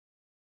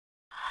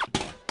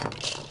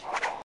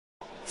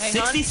Hey,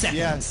 60 hon?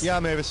 seconds. Yeah,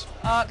 Mavis.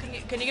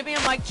 Can you give me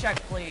a mic check,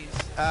 please?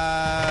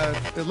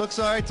 It looks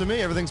all right to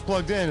me. Everything's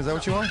plugged in. Is that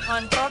what you want?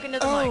 Hon, talking to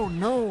the Oh, mic.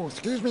 no,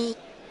 excuse me.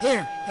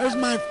 Here's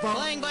my phone.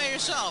 Playing by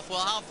yourself. Well,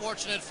 how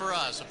fortunate for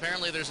us.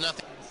 Apparently there's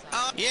nothing.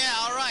 Yeah,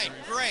 all right.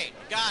 Great.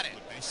 Got it.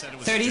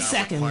 30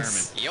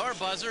 seconds. Your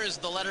buzzer is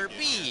the letter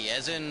B,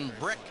 as in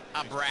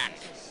bric-a-brac.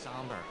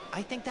 Somber.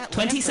 I think that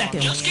 20 lamp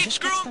seconds. girl Just needs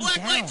Keep to fix screwing them black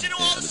down. lights into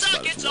all the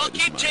sockets. I'll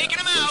keep taking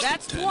them out.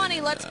 That's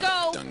 20. Let's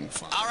go.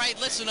 All right,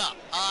 listen up.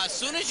 As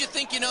soon as you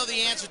think you know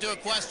the answer to a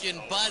question,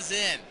 buzz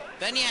in.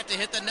 Then you have to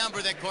hit the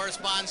number that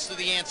corresponds to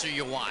the answer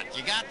you want.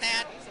 You got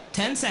that?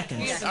 10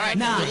 seconds. All right,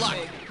 9, good luck.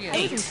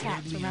 8,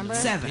 7, All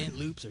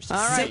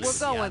right,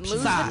 6, we're going. Lose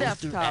the 5,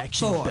 desktop.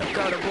 4,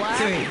 Go to black.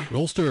 3.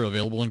 Rollster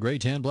available in gray,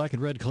 tan, black,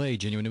 and red clay.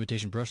 Genuine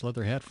imitation brush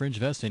leather hat, fringe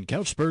vest, and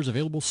couch spurs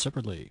available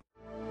separately.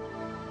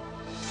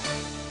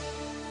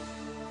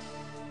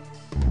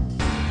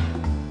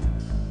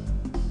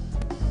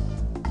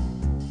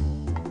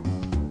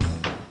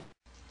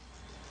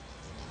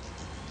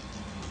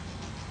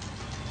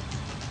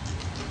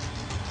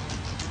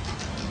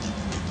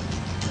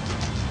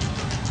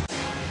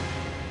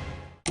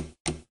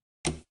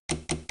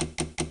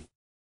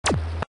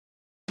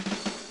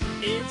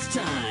 It's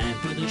time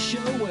for the show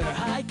where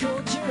high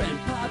culture and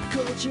pop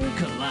culture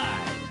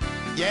collide.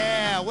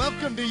 Yeah,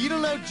 welcome to You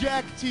Don't Know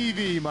Jack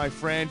TV, my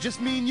friend. Just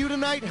me and you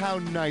tonight? How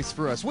nice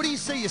for us. What do you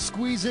say you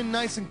squeeze in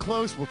nice and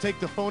close? We'll take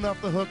the phone off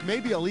the hook.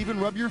 Maybe I'll even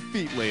rub your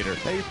feet later.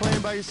 Hey, you're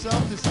playing by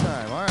yourself this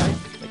time. All right.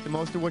 Make the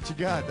most of what you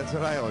got. That's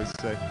what I always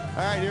say.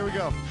 All right, here we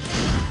go.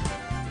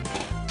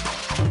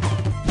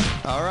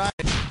 All right.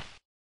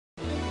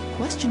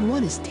 Question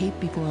 1 is taped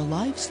before a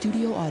live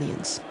studio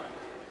audience.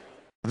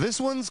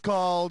 This one's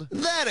called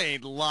That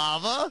Ain't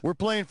Lava. We're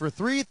playing for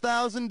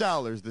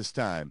 $3,000 this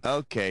time.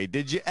 Okay,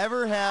 did you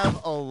ever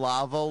have a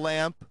lava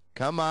lamp?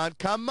 Come on,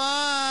 come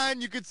on!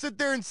 You could sit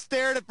there and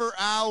stare at it for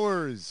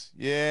hours.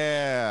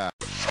 Yeah.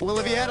 Well,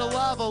 if you had a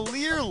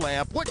lavalier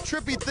lamp, what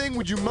trippy thing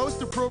would you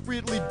most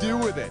appropriately do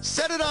with it?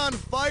 Set it on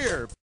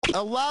fire.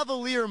 A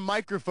lavalier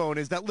microphone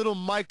is that little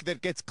mic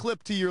that gets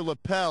clipped to your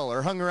lapel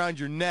or hung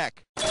around your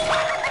neck.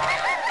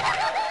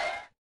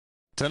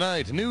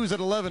 Tonight, news at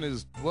 11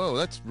 is, whoa,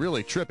 that's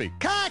really trippy.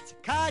 Cut!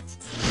 Cut!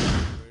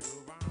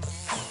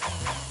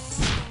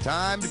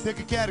 Time to pick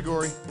a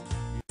category.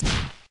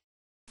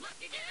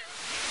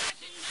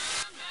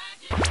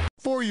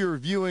 For your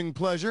viewing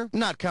pleasure,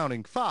 not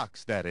counting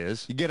Fox, that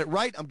is. You get it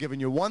right, I'm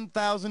giving you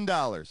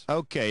 $1,000.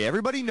 Okay,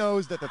 everybody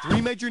knows that the three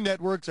major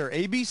networks are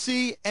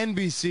ABC,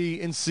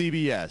 NBC, and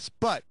CBS.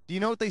 But do you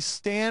know what they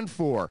stand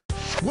for?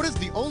 What is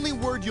the only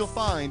word you'll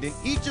find in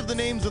each of the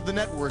names of the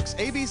networks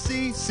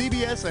ABC,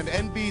 CBS, and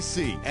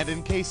NBC? And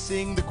in case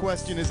seeing the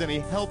question is any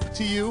help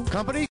to you,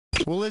 company?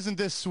 Well, isn't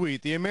this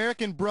sweet? The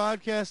American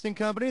Broadcasting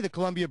Company, the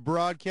Columbia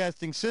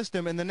Broadcasting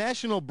System, and the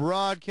National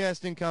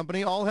Broadcasting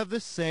Company all have the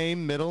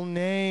same middle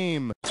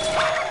name.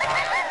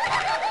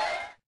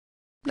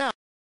 Now,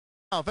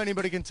 if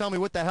anybody can tell me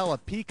what the hell a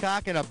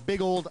peacock and a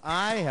big old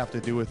eye have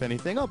to do with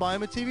anything, I'll buy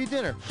him a TV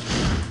dinner.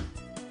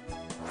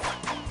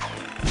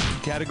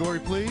 Category,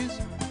 please.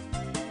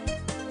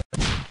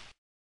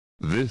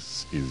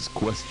 This is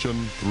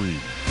question 3.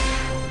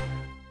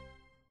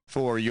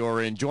 For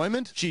your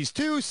enjoyment, she's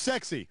too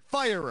sexy.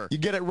 Fire her. You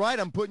get it right,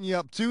 I'm putting you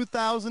up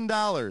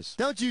 $2,000.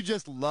 Don't you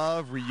just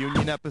love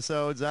reunion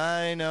episodes?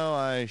 I know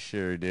I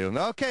sure do.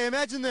 Okay,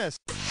 imagine this.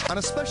 On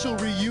a special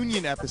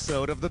reunion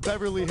episode of the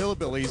Beverly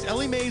Hillbillies,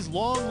 Ellie Mae's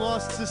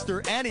long-lost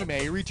sister Annie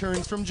Mae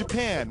returns from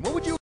Japan. What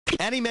would you...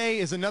 Anime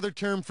is another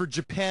term for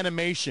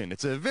Japanimation.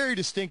 It's a very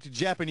distinct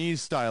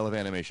Japanese style of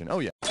animation. Oh,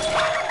 yeah.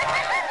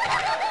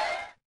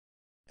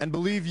 And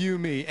believe you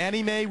me,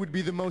 Anime would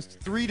be the most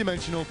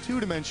three-dimensional,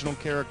 two-dimensional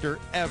character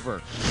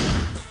ever.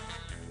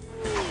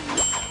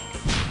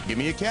 Give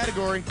me a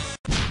category.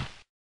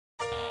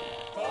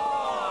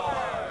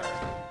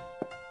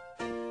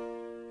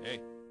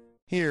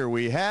 Here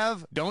we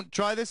have, don't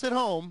try this at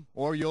home,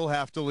 or you'll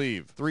have to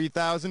leave.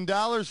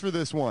 $3,000 for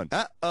this one.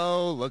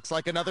 Uh-oh, looks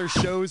like another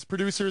show's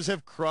producers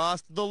have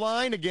crossed the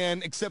line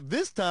again, except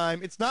this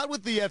time, it's not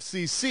with the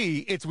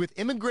FCC, it's with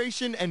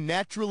Immigration and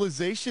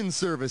Naturalization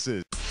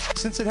Services.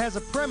 Since it has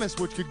a premise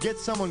which could get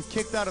someone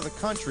kicked out of the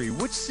country,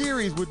 which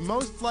series would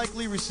most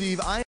likely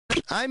receive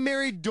I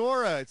Married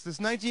Dora? It's this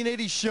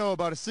 1980s show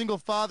about a single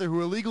father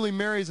who illegally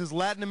marries his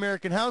Latin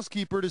American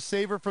housekeeper to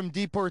save her from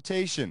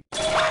deportation.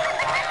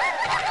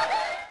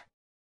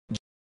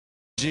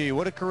 Gee,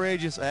 what a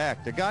courageous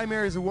act. A guy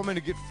marries a woman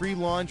to get free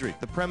laundry.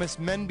 The premise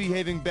men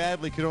behaving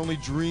badly could only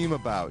dream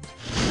about.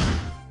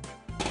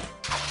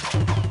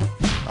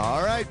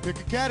 All right, pick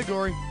a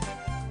category.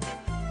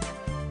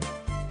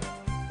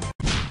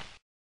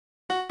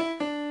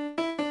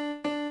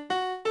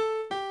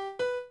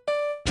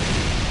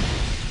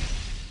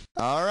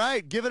 All right.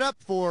 right, give it up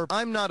for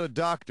I'm not a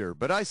doctor,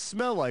 but I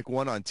smell like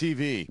one on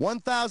TV.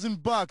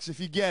 $1,000 if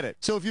you get it.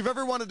 So if you've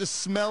ever wanted to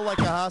smell like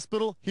a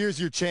hospital, here's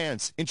your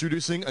chance.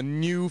 Introducing a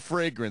new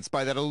fragrance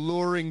by that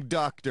alluring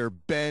doctor,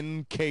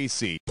 Ben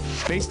Casey.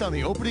 Based on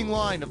the opening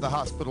line of the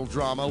hospital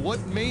drama, what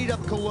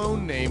made-up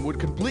cologne name would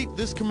complete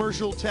this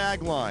commercial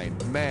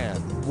tagline?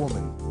 Man,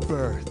 woman,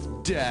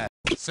 birth, death.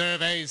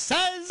 Survey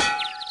says...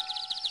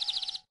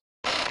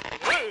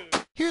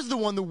 Here's the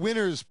one the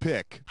winners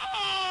pick.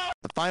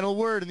 The final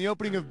word in the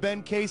opening of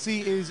Ben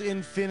Casey is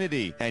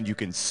infinity, and you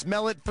can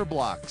smell it for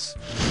blocks.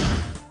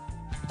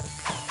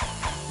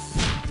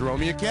 Throw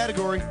me a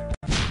category.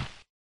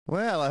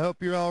 Well, I hope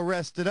you're all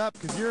rested up,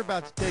 because you're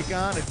about to take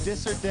on a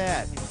Dis or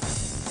Dat.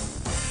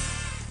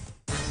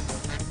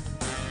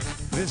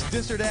 This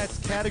Dis or Dat's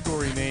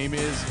category name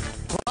is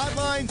Plot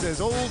Lines as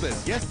Old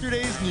as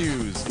Yesterday's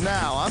News.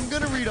 Now, I'm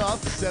going to read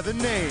off 7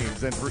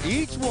 names, and for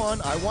each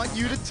one, I want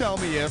you to tell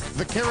me if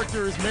the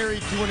character is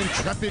married to an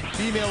intrepid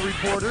female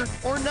reporter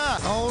or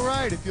not. All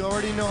right, if you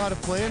already know how to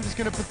play, I'm just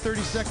going to put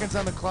 30 seconds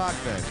on the clock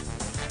then.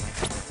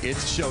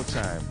 It's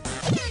showtime.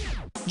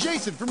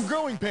 Jason from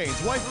Growing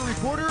Pains, wife of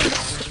reporter.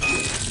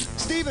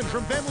 Steven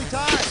from Family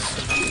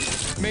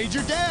Ties.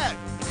 Major Dad.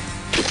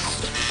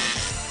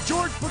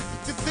 George,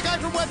 the guy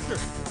from Webster.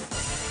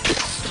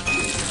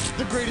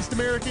 The greatest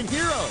American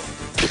hero.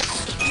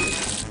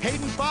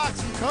 Hayden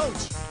Fox from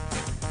Coach.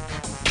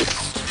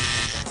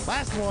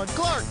 Last one,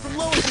 Clark from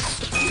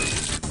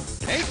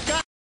Lois. Ain't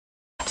got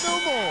no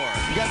more.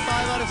 You got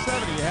 5 out of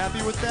 7. Are you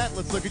happy with that?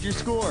 Let's look at your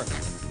score.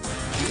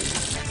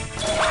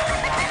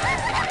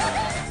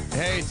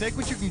 Hey, take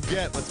what you can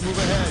get. Let's move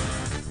ahead.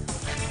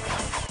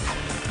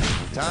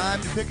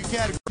 Time to pick a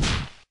category.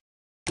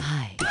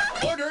 Hi.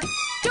 Order.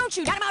 Don't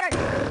shoot. Got him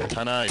out.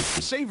 Tonight.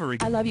 Savory.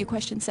 I love you,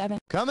 question 7.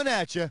 Coming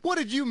at you. What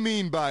did you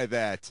mean by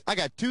that? I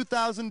got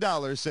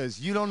 $2,000 says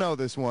you don't know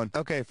this one.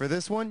 Okay, for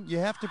this one, you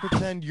have to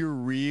pretend you're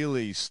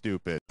really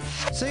stupid.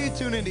 Say you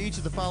tune into each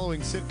of the following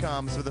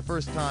sitcoms for the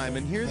first time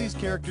and hear these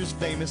characters'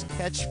 famous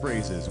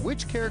catchphrases.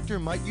 Which character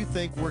might you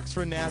think works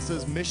for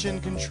NASA's Mission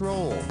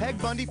Control?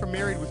 Peg Bundy from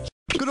Married with...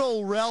 Good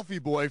old Ralphie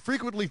boy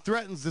frequently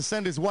threatens to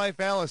send his wife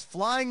Alice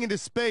flying into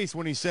space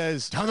when he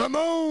says, "To the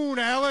moon,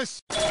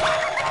 Alice!"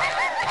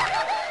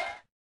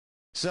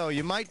 So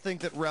you might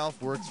think that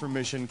Ralph works for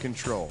Mission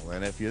Control,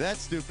 and if you're that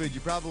stupid, you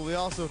probably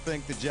also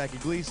think that Jackie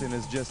Gleason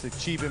is just a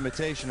cheap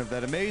imitation of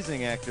that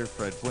amazing actor,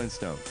 Fred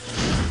Flintstone.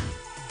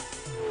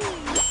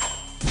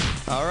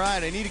 All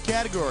right, I need a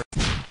category.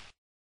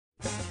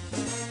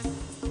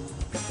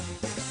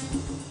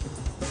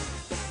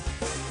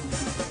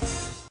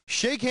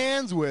 Shake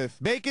hands with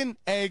bacon,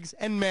 eggs,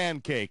 and man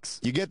cakes.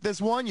 You get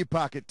this one, you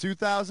pocket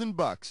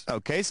 $2,000.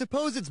 Okay,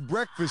 suppose it's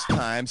breakfast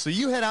time, so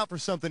you head out for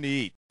something to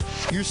eat.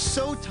 You're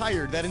so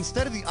tired that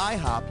instead of the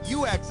IHOP,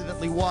 you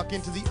accidentally walk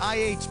into the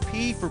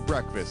IHP for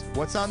breakfast.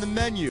 What's on the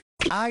menu?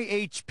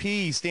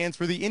 IHP stands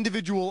for the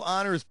Individual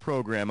Honors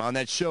Program on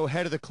that show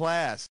Head of the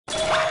Class.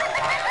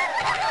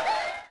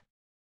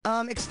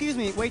 Excuse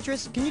me,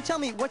 waitress, can you tell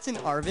me what's in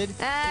Arvid?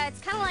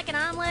 It's kind of like an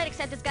omelet,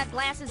 except it's got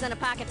glasses and a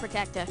pocket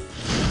protector.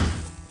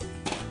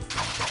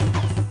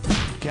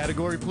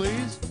 Category,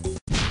 please.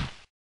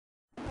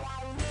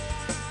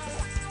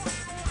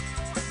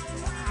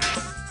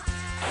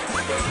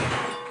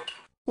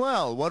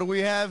 Well, what do we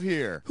have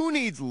here? Who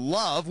needs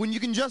love when you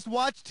can just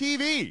watch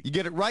TV? You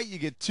get it right, you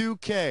get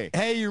 $2K.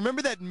 Hey, you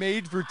remember that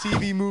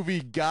made-for-TV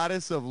movie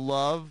Goddess of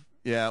Love?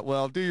 Yeah,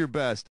 well, do your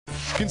best.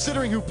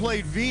 Considering who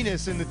played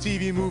Venus in the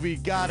TV movie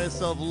Goddess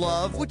of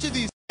Love, which of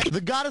these... The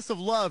Goddess of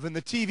Love in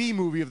the TV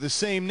movie of the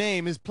same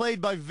name is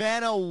played by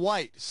Vanna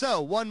White.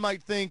 So, one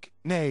might think,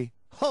 nay,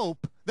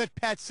 hope, that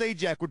Pat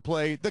Sajak would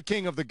play the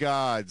King of the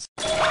Gods.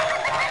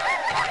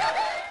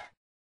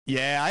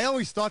 Yeah, I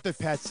always thought that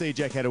Pat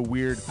Sajak had a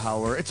weird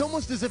power. It's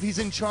almost as if he's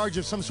in charge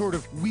of some sort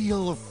of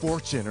Wheel of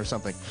Fortune or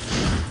something.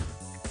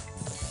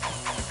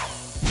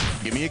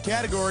 Give me a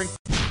category.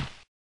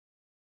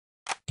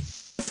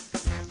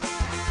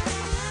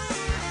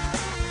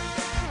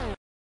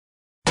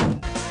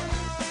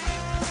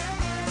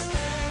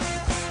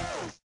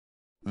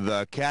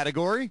 The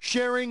category,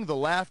 sharing the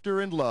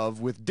laughter and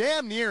love with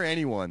damn near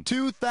anyone.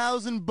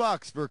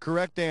 $2,000 for a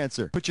correct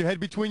answer. Put your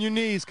head between your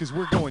knees, because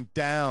we're going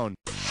down.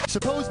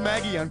 Suppose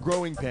Maggie on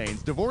Growing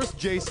Pains divorced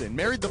Jason,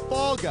 married the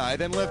fall guy,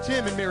 then left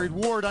him and married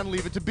Ward on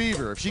Leave It to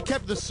Beaver. If she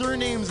kept the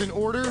surnames in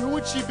order, who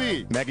would she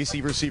be? Maggie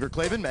Seaver, Seaver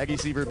Clavin, Maggie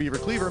Seaver, Beaver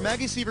Cleaver,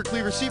 Maggie Seaver,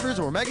 Cleaver Seavers,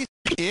 or Maggie...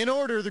 In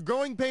order, the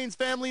Growing Pains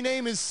family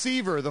name is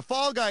Seaver. The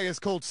fall guy is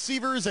called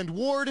Seavers, and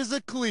Ward is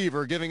a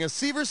Cleaver, giving us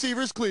Seaver,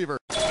 Seavers, Cleaver.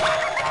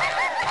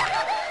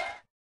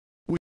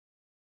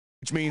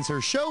 Which means her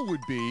show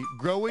would be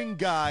Growing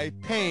Guy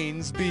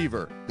Pains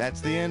Beaver.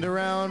 That's the end of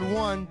round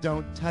 1.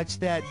 Don't touch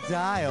that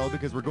dial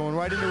because we're going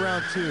right into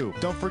round 2.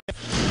 Don't forget.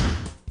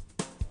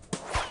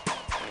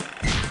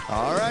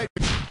 All right.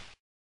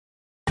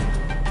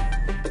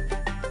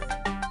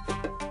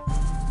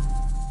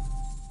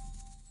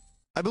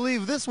 I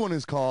believe this one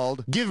is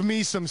called Give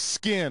Me Some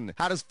Skin.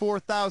 How does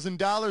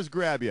 $4,000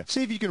 grab you?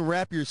 See if you can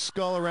wrap your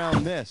skull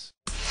around this.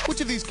 Which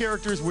of these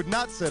characters would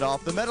not set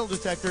off the metal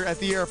detector at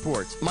the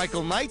airports?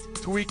 Michael Knight,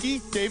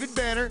 Tweaky, David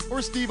Banner,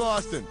 or Steve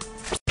Austin?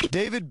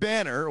 David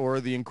Banner, or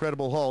the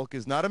Incredible Hulk,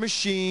 is not a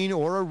machine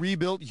or a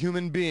rebuilt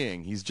human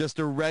being. He's just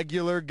a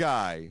regular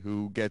guy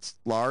who gets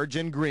large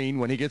and green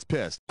when he gets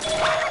pissed.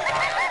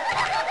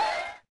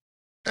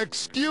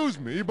 Excuse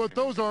me, but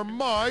those are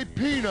my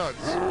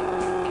peanuts.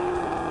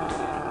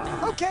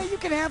 Okay, you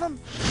can have them.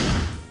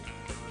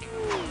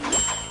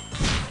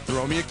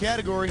 Throw me a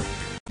category.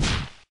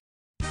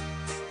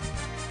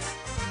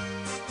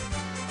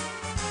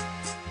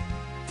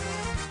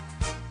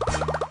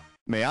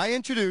 May I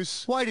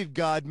introduce Why Did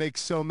God Make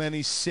So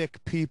Many Sick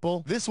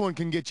People? This one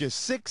can get you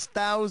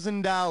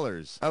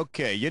 $6,000.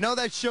 Okay, you know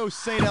that show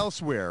St.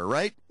 Elsewhere,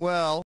 right?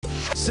 Well,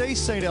 say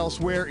St.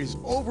 Elsewhere is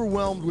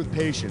overwhelmed with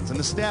patients and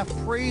the staff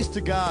prays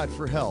to God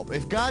for help.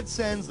 If God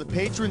sends the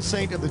patron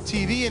saint of the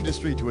TV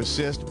industry to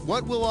assist,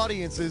 what will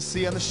audiences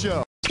see on the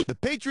show? The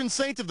patron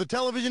saint of the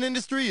television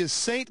industry is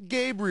Saint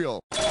Gabriel.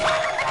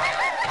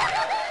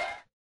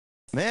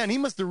 Man, he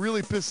must have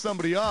really pissed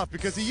somebody off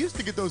because he used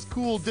to get those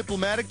cool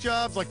diplomatic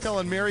jobs like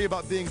telling Mary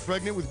about being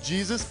pregnant with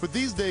Jesus, but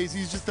these days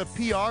he's just a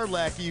PR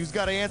lackey who's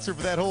got to answer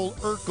for that whole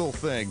Urkel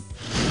thing.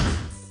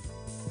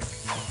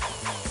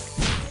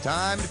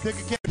 Time to pick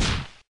a category.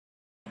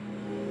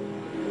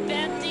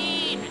 15!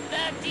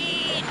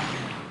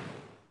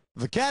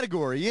 The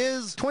category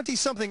is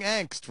 20-something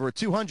angst for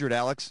 200,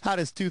 Alex. How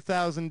does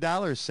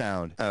 $2,000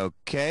 sound?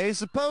 Okay,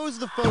 suppose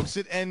the folks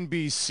at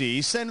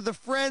NBC send the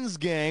Friends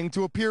gang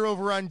to appear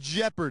over on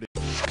Jeopardy.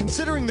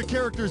 Considering the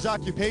characters'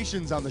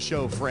 occupations on the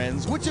show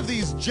Friends, which of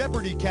these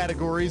Jeopardy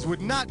categories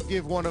would not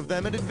give one of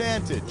them an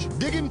advantage?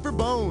 Digging for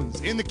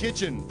bones, in the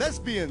kitchen,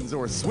 thespians,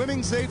 or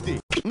swimming safety?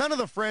 None of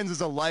the Friends is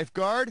a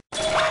lifeguard.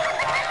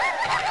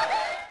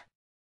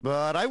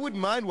 But I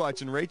wouldn't mind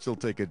watching Rachel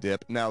take a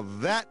dip. Now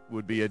that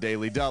would be a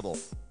daily double.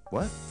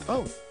 What?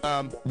 Oh,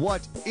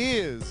 what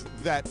is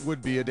that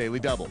would be a daily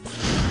double?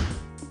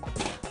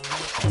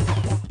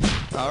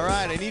 All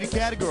right, I need a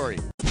category.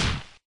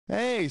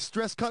 Hey,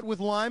 stress cut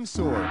with lime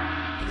sore.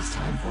 It's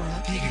time for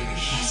a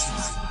gibberish.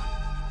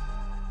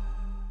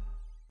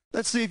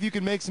 Let's see if you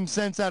can make some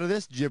sense out of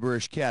this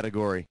gibberish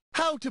category.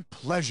 How to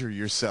pleasure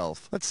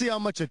yourself. Let's see how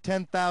much of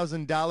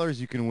 $10,000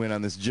 you can win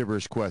on this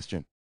gibberish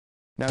question.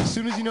 Now, as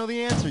soon as you know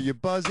the answer, you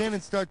buzz in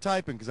and start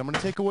typing, because I'm going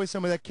to take away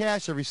some of that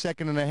cash every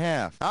second and a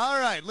half. All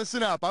right,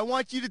 listen up. I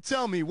want you to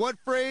tell me what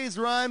phrase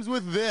rhymes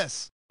with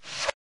this.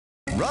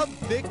 Rub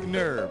thick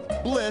nerve,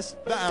 bliss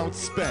the ounce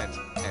spent.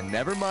 And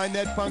never mind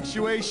that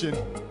punctuation.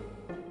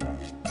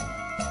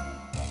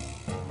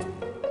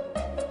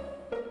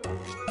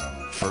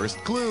 First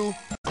clue.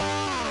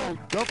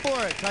 Go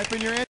for it. Type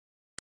in your answer.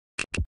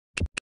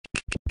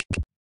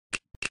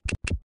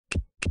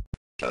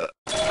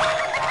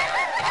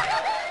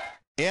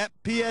 Yep,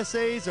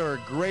 PSAs are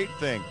a great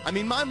thing. I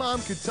mean, my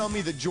mom could tell me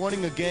that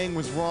joining a gang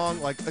was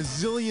wrong like a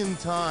zillion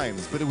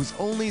times, but it was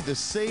only the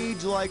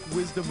sage-like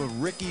wisdom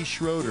of Ricky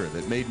Schroeder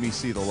that made me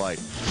see the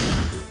light.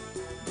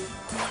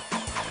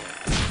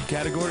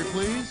 Category,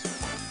 please.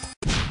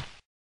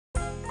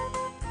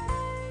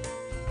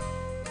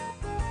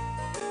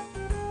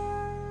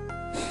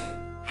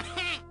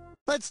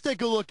 Let's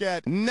take a look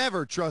at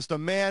Never Trust a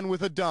Man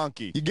with a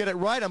Donkey. You get it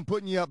right, I'm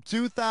putting you up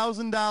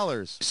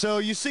 $2,000. So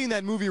you've seen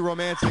that movie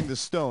Romancing the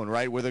Stone,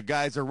 right? Where the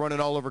guys are running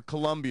all over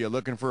Colombia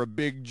looking for a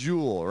big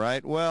jewel,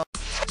 right? Well,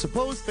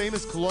 suppose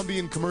famous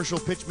Colombian commercial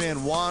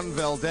pitchman Juan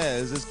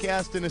Valdez is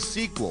cast in a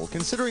sequel.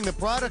 Considering the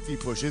product he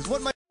pushes,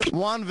 what might...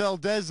 Juan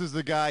Valdez is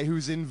the guy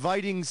whose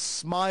inviting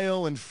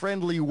smile and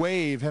friendly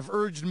wave have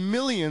urged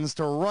millions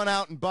to run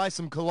out and buy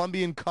some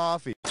Colombian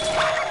coffee.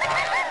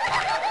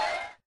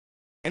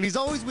 And he's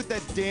always with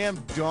that damn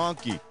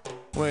donkey.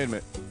 Wait a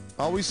minute.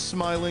 Always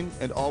smiling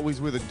and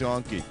always with a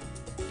donkey.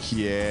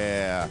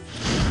 Yeah.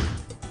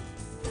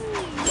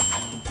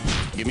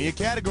 Give me a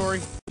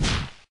category.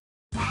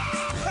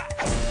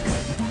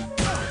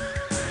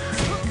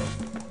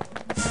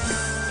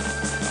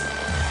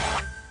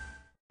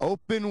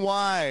 Open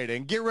wide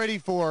and get ready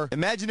for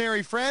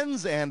imaginary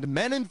friends and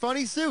men in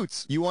funny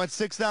suits. You want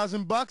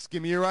 $6,000 bucks?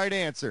 Give me your right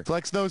answer.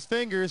 Flex those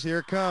fingers. Here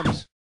it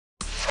comes.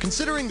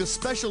 Considering the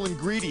special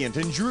ingredient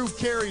in Drew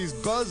Carey's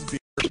Buzz Beer,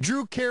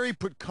 Drew Carey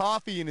put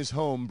coffee in his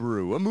home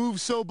brew, a move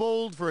so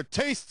bold for a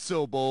taste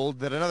so bold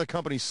that another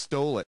company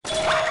stole it.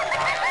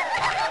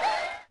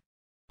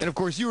 And of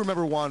course, you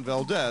remember Juan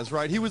Valdez,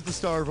 right? He was the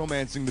star of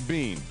Romancing the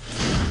Bean.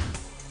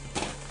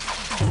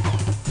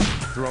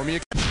 Throw me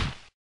a...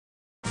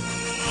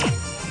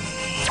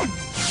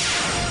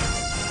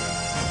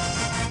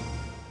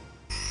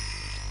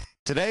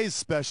 Today's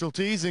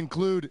specialties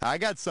include, I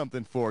got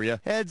something for you.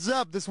 Heads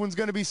up, this one's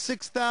going to be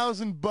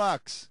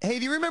 $6,000. Hey,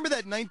 do you remember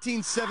that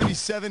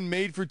 1977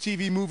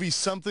 made-for-TV movie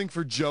Something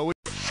for Joey?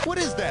 What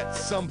is that,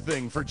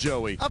 Something for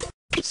Joey?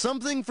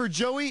 Something for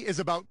Joey is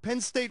about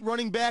Penn State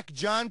running back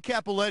John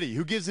Capoletti,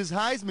 who gives his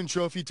Heisman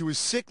Trophy to his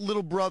sick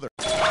little brother.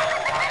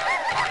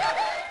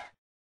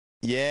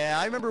 Yeah,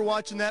 I remember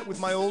watching that with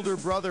my older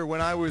brother when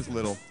I was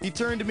little. He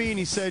turned to me and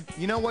he said,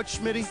 "You know what,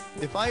 Schmitty?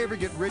 If I ever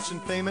get rich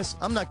and famous,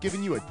 I'm not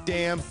giving you a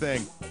damn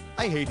thing."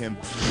 I hate him.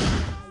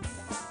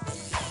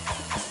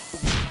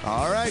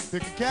 All right,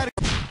 pick a category.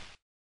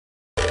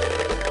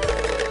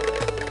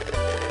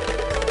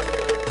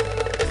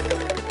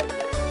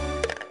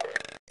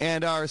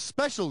 And our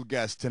special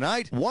guest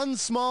tonight, One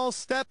Small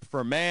Step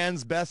for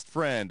Man's Best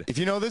Friend. If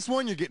you know this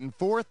one, you're getting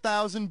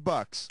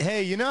 $4,000.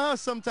 Hey, you know how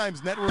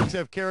sometimes networks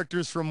have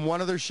characters from one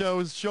of their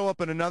shows show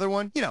up in another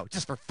one? You know,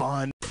 just for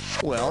fun.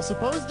 Well,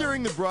 suppose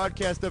during the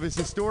broadcast of his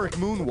historic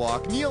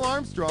moonwalk, Neil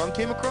Armstrong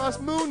came across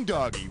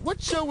Moondoggie.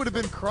 What show would have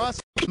been cross?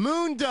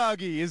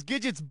 Moondoggie is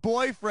Gidget's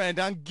boyfriend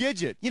on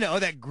Gidget. You know,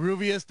 that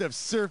grooviest of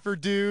surfer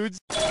dudes.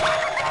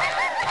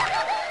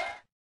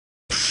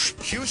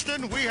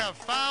 Houston, we have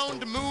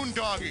found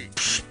Moondoggie.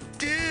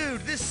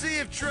 Dude, this Sea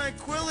of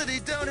Tranquility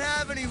don't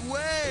have any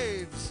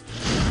waves.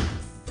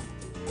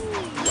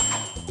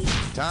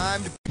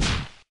 Time to...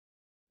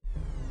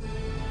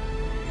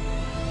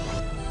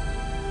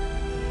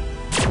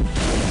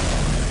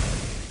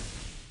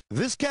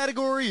 This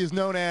category is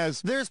known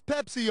as There's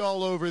Pepsi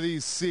All Over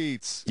These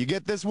Seats. You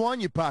get this one,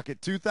 you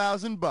pocket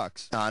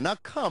 $2,000. Now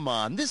come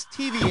on, this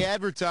TV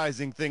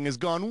advertising thing has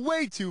gone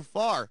way too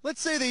far. Let's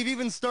say they've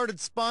even started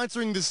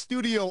sponsoring the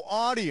studio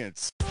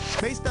audience.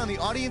 Based on the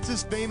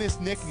audience's famous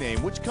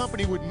nickname, which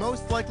company would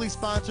most likely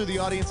sponsor the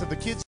audience of the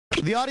kids?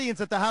 The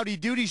audience at the Howdy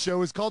Doody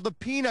show is called the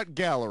Peanut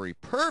Gallery.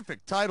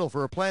 Perfect title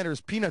for a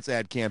Planters Peanuts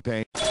ad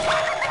campaign.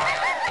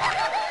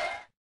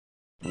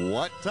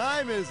 What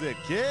time is it,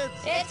 kids?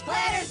 It's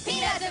Planters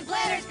Peanuts and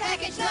Planters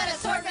Package Nut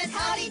Assortment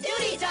Howdy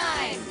Doody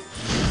time!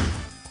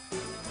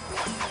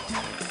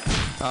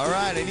 All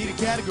right, I need a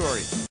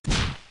category.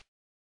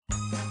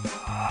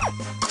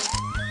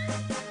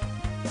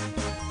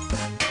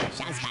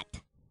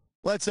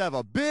 Let's have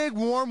a big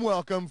warm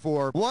welcome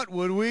for What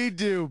Would We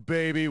Do,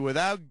 Baby,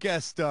 without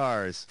guest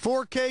stars.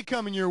 4K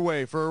coming your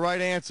way for a right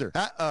answer.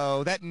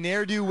 Uh-oh, that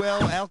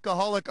ne'er-do-well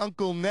alcoholic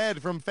Uncle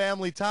Ned from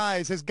Family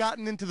Ties has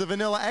gotten into the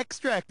vanilla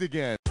extract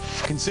again.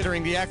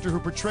 Considering the actor who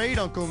portrayed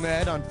Uncle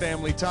Ned on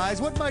Family Ties,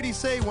 what might he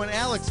say when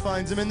Alex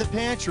finds him in the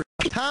pantry?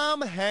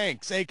 Tom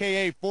Hanks,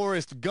 a.k.a.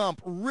 Forrest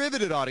Gump,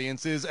 riveted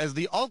audiences as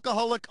the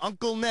alcoholic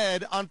Uncle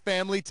Ned on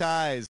Family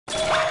Ties.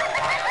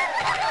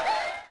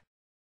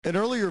 An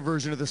earlier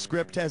version of the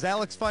script has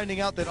Alex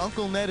finding out that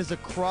Uncle Ned is a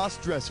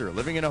cross-dresser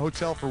living in a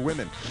hotel for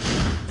women.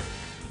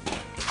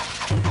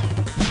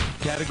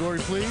 Category,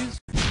 please.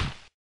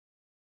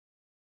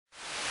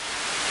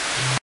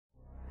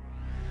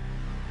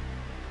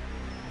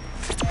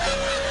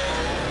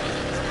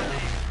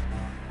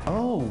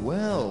 Oh,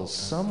 well,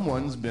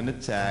 someone's been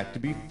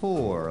attacked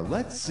before.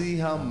 Let's see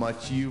how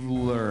much you've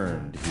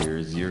learned.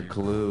 Here's your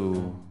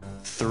clue.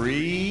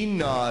 3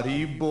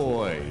 naughty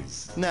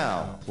boys.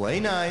 Now,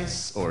 play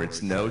nice or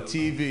it's no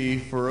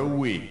TV for a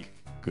week.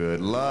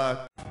 Good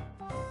luck.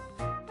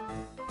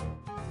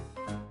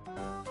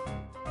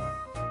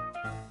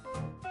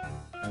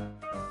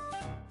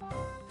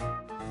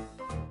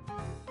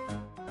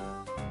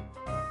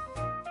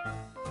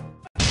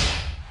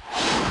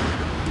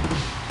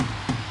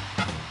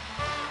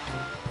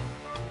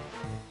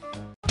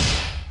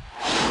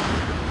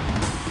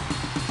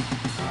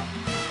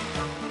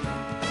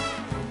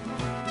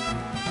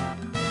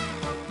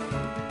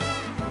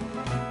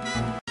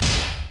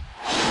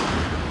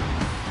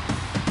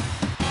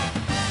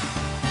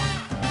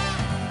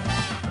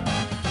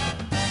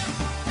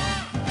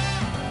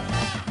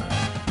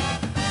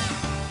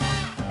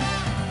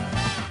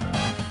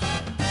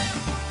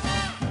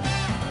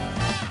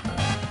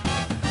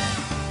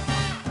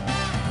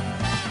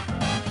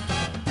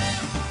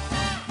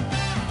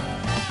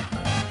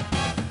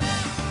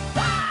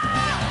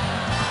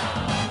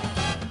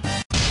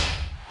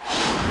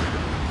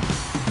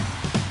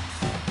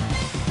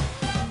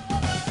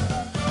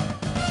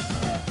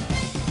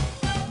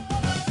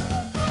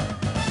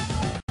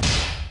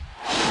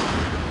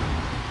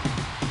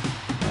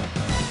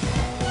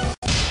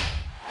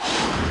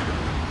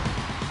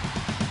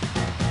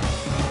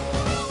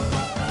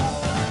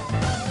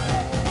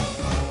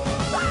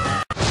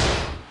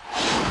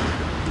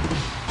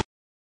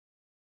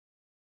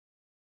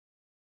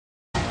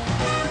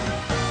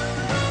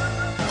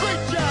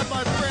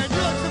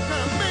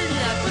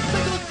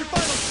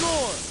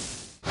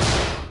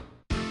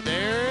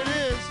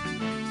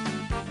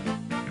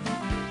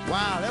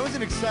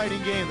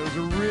 Exciting game. That was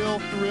a real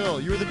thrill.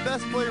 You were the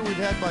best player we've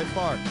had by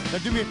far. Now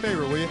do me a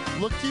favor, will you?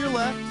 Look to your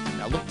left.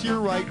 Now look to your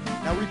right.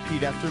 Now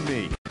repeat after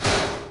me.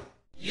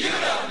 You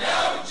don't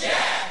know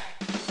Jack!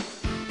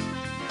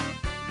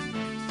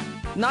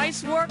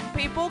 Nice work,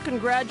 people.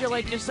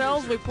 Congratulate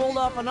yourselves. We pulled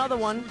off another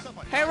one.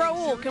 Hey,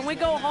 Raul, can we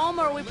go home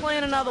or are we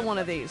playing another one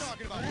of these?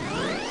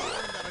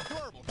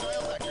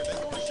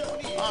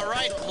 All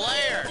right,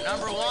 player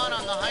number 1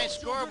 on the high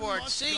scoreboard. See